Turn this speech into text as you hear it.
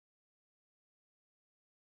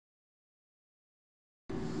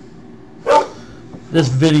This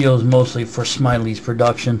video is mostly for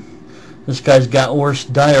SmylesProduction. This guy's got worse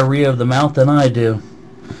diarrhea of the mouth than I do.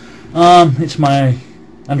 It's my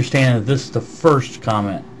understanding that this is the first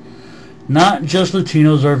comment. Not just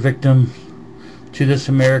Latinos are victims to this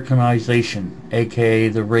Americanization, aka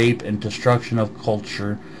the rape and destruction of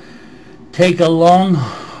culture. Take a long,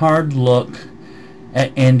 hard look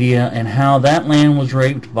at India and how that land was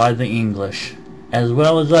raped by the English, as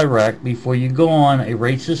well as Iraq, before you go on a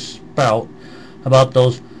racist spout about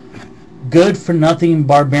those good-for-nothing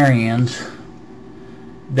barbarians.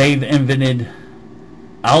 They've invented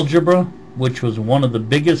algebra, which was one of the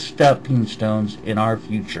biggest stepping stones in our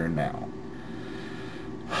future now.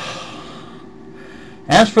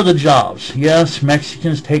 As for the jobs, yes,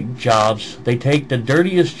 Mexicans take jobs. They take the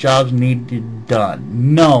dirtiest jobs needed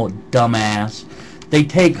done. No, dumbass. They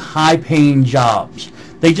take high-paying jobs.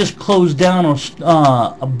 They just closed down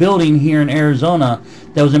a building here in Arizona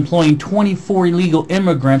that was employing 24 illegal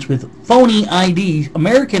immigrants with phony IDs,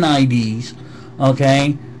 American IDs,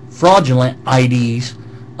 okay, fraudulent IDs,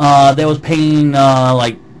 that was paying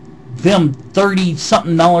like them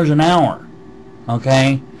 $30-something an hour,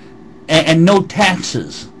 okay, and no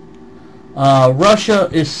taxes. Russia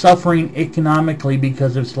is suffering economically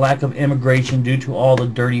because of its lack of immigration due to all the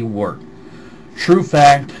dirty work. True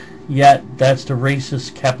fact. Yet, that's the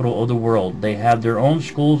racist capital of the world. They have their own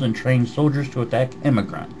schools and train soldiers to attack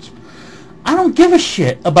immigrants. I don't give a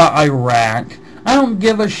shit about Iraq. I don't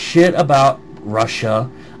give a shit about Russia.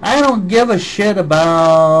 I don't give a shit about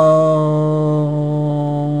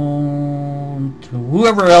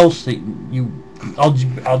whoever else that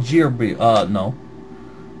no.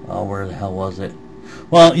 Oh, where the hell was it?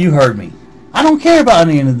 Well, you heard me. I don't care about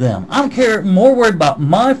any of them. I don't care. More worried about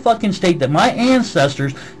my fucking state that my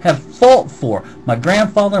ancestors have fought for. My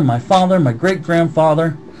grandfather, my father, my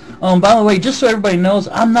great-grandfather. By the way, just so everybody knows,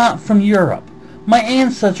 I'm not from Europe. My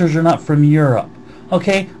ancestors are not from Europe.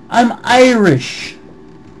 Okay? I'm Irish.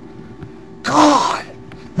 God!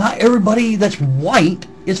 Not everybody that's white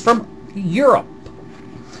is from Europe.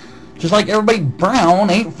 Just like everybody brown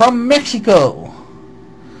ain't from Mexico.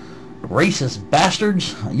 Racist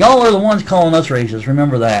bastards. Y'all are the ones calling us racist.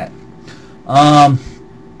 Remember that.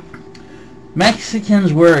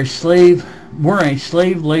 Mexicans were a slave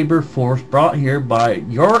labor force brought here by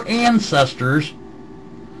your ancestors,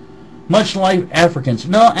 much like Africans.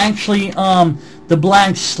 No, actually, the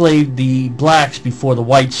blacks slaved the blacks before the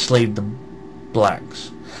whites slaved the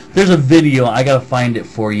blacks. There's a video. I gotta find it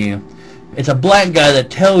for you. It's a black guy that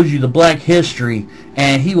tells you the black history,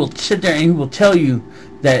 and he will sit there and he will tell you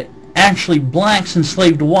that actually blacks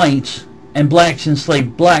enslaved whites and blacks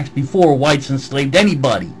enslaved blacks before whites enslaved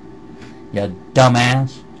anybody. You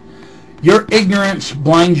dumbass. Your ignorance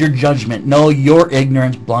blinds your judgment. No, your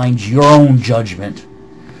ignorance blinds your own judgment.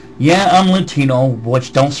 Yeah, I'm Latino,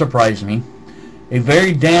 which don't surprise me. A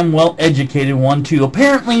very damn well educated one too.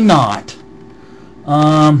 Apparently not.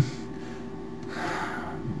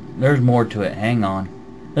 There's more to it. Hang on.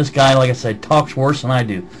 This guy, like I said, talks worse than I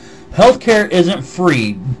do. Healthcare isn't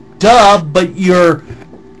free. Duh, but your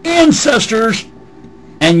ancestors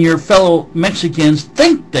and your fellow Mexicans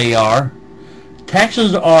think they are.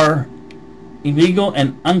 Taxes are illegal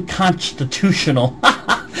and unconstitutional.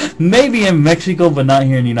 Maybe in Mexico, but not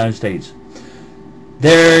here in the United States.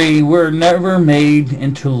 They were never made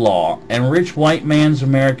into law, and rich white man's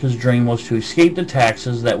America's dream was to escape the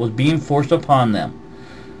taxes that was being forced upon them.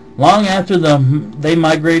 Long after they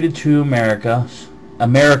migrated to America's,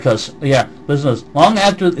 yeah, listen to this. Long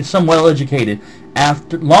after, some well-educated,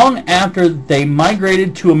 long after they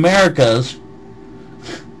migrated to America's,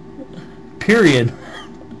 period.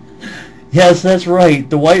 Yes, that's right.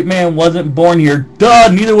 The white man wasn't born here. Duh,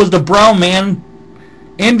 neither was the brown man.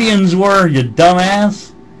 Indians were, you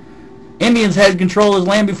dumbass. Indians had control of this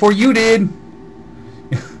land before you did.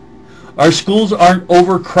 Our schools aren't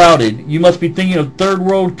overcrowded. You must be thinking of third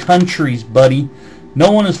world countries, buddy.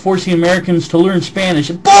 No one is forcing Americans to learn Spanish.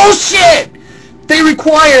 Bullshit! They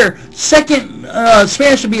require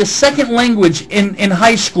Spanish to be a second language in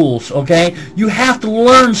high schools, okay? You have to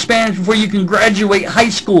learn Spanish before you can graduate high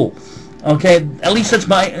school. Okay? At least that's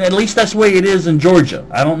the way it is in Georgia.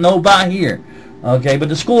 I don't know about here. Okay, but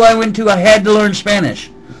the school I went to, I had to learn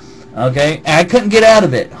Spanish. Okay? And I couldn't get out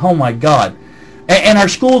of it. Oh my God. And our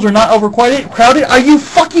schools are not overcrowded? Are you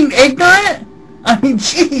fucking ignorant? I mean,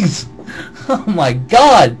 jeez. Oh my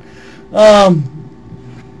God.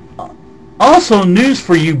 Also, news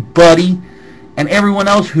for you, buddy, and everyone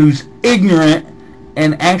else who's ignorant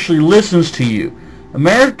and actually listens to you.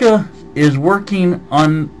 America is working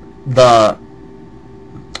on the...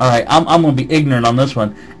 Alright, I'm going to be ignorant on this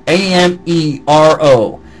one.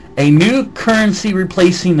 AMERO. a new currency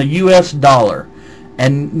replacing the U.S. dollar,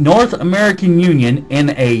 and North American Union,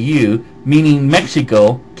 NAU, meaning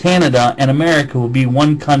Mexico, Canada, and America will be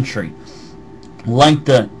one country, like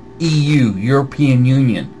the EU, European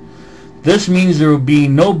Union. This means there will be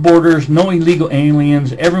no borders, no illegal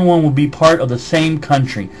aliens. Everyone will be part of the same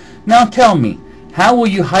country. Now tell me, how will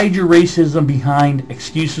you hide your racism behind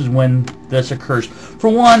excuses when this occurs? For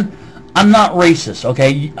one, I'm not racist,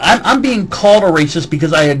 okay? I'm being called a racist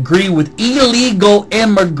because I agree with illegal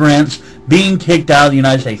immigrants being kicked out of the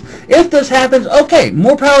United States. If this happens, okay,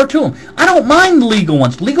 more power to them. I don't mind the legal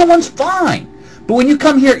ones. Legal ones, fine. But when you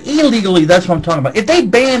come here illegally, that's what I'm talking about. If they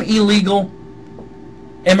ban illegal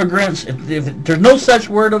immigrants, if there's no such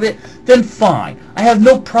word of it, then fine. I have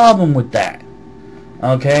no problem with that.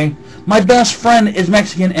 Okay? My best friend is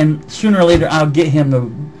Mexican, and sooner or later I'll get him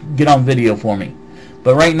to get on video for me.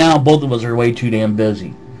 But right now, both of us are way too damn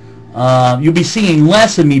busy. You'll be seeing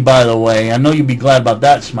less of me, by the way. I know you'll be glad about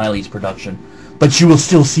that, SmylesProduction. But you will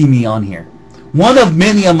still see me on here. One of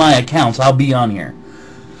many of my accounts, I'll be on here.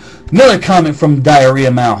 Another comment from Diarrhea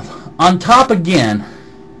Mouth. On top again,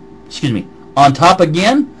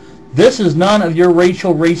 this is none of your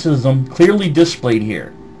racial racism clearly displayed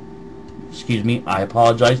here. I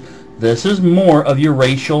apologize. This is more of your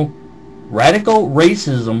radical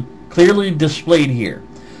racism clearly displayed here.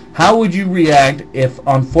 How would you react if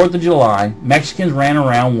on 4th of July, Mexicans ran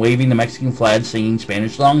around waving the Mexican flag, singing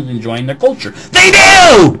Spanish songs, enjoying their culture? They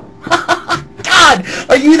do! God,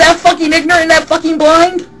 are you that fucking ignorant and that fucking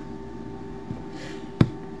blind?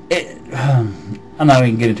 I'm not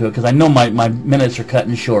even getting into it because I know my minutes are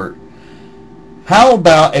cutting short. How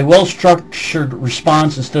about a well-structured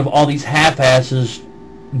response instead of all these half-asses,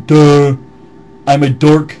 duh, I'm a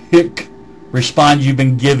dork, hick, response you've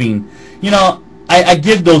been giving? You know, I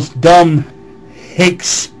give those dumb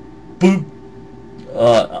hicks, boop,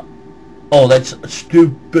 oh, that's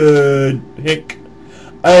stupid hick.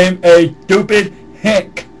 I'm a stupid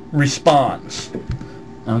hick response.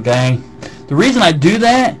 Okay? The reason I do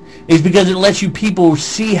that is because it lets you people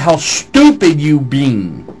see how stupid you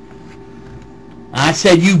being. I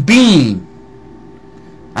said you being.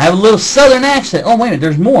 I have a little southern accent. Oh, wait a minute,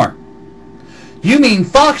 there's more. You mean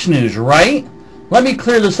Fox News, right? Let me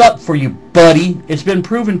clear this up for you, buddy. It's been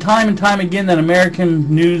proven time and time again that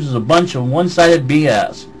American news is a bunch of one-sided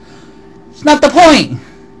BS. It's not the point.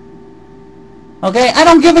 Okay? I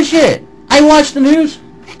don't give a shit. I watch the news.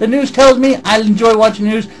 The news tells me I enjoy watching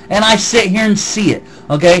news, and I sit here and see it.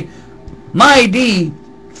 Okay? My ID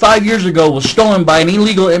 5 years ago was stolen by an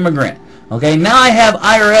illegal immigrant. Okay? Now I have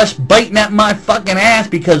IRS biting at my fucking ass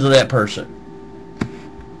because of that person.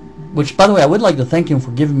 Which, by the way, I would like to thank him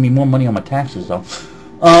for giving me more money on my taxes, though.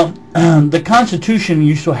 The Constitution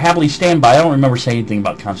you so happily stand by. I don't remember saying anything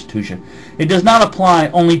about Constitution. It does not apply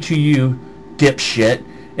only to you, dipshit.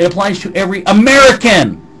 It applies to every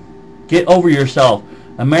American. Get over yourself.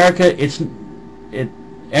 America isn't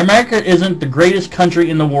the greatest country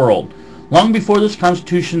in the world. Long before this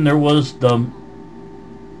Constitution, there was the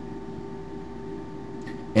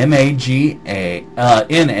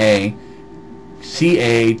MAGNACATA,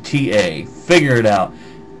 figure it out,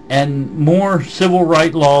 and more civil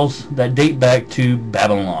rights laws that date back to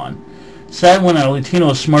Babylon. Sad when a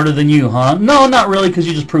Latino is smarter than you, huh? No, not really, because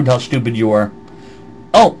you just proved how stupid you are.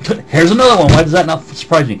 Oh, here's another one. Why does that not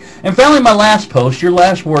surprise me? And finally, my last post, your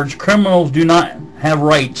last words, criminals do not have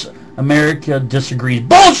rights. America disagrees.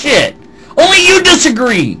 Bullshit! Only you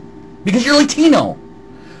disagree! Because you're Latino.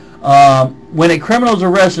 When a criminal is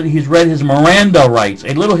arrested, he's read his Miranda rights.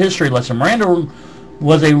 A little history lesson. Miranda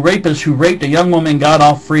was a rapist who raped a young woman and got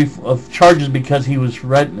off free of charges because he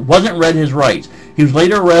wasn't read his rights. He was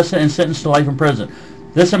later arrested and sentenced to life in prison.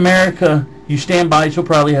 This America you stand by so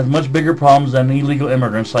proudly has much bigger problems than illegal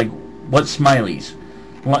immigrants like what Smileys?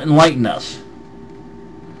 Enlighten us.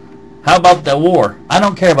 How about the war? I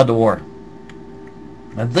don't care about the war.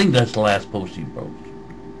 I think that's the last post he wrote.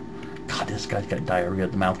 God, this guy's got diarrhea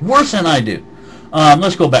at the mouth. Worse than I do.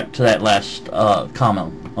 Let's go back to that last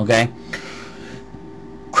comment, okay?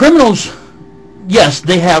 Criminals, yes,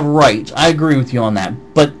 they have rights. I agree with you on that.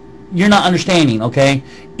 But you're not understanding, okay?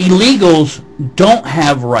 Illegals don't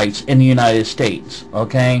have rights in the United States,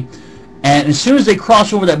 okay? And as soon as they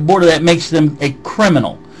cross over that border, that makes them a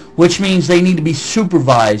criminal, which means they need to be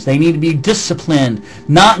supervised. They need to be disciplined,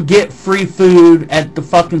 not get free food at the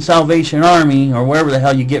fucking Salvation Army or wherever the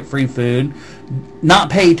hell you get free food, not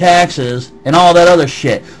pay taxes, and all that other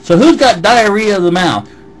shit. So who's got diarrhea of the mouth?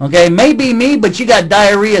 Okay, maybe me, but you got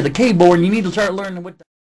diarrhea of the keyboard, and you need to start learning what the